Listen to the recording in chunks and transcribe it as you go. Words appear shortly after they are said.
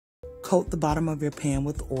Coat the bottom of your pan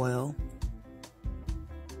with oil.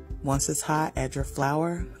 Once it's hot, add your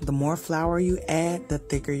flour. The more flour you add, the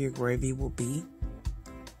thicker your gravy will be.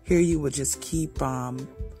 Here you would just keep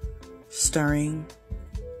stirring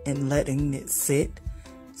and letting it sit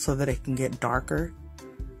so that it can get darker.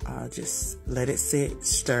 Just let it sit,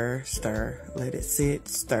 stir, stir, let it sit,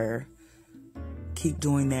 stir. Keep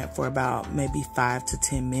doing that for about maybe 5 to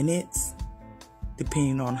 10 minutes.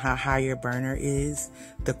 Depending on how high your burner is,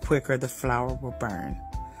 the quicker the flour will burn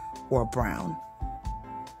or brown.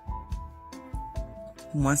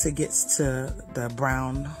 Once it gets to the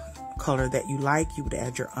brown color that you like, you would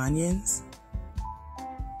add your onions.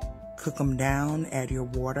 Cook them down, add your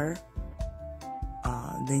water.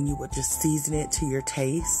 Then you would just season it to your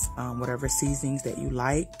taste, whatever seasonings that you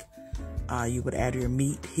like. You would add your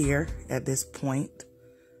meat here at this point.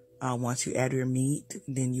 Once you add your meat,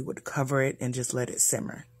 then you would cover it and just let it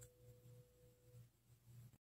simmer.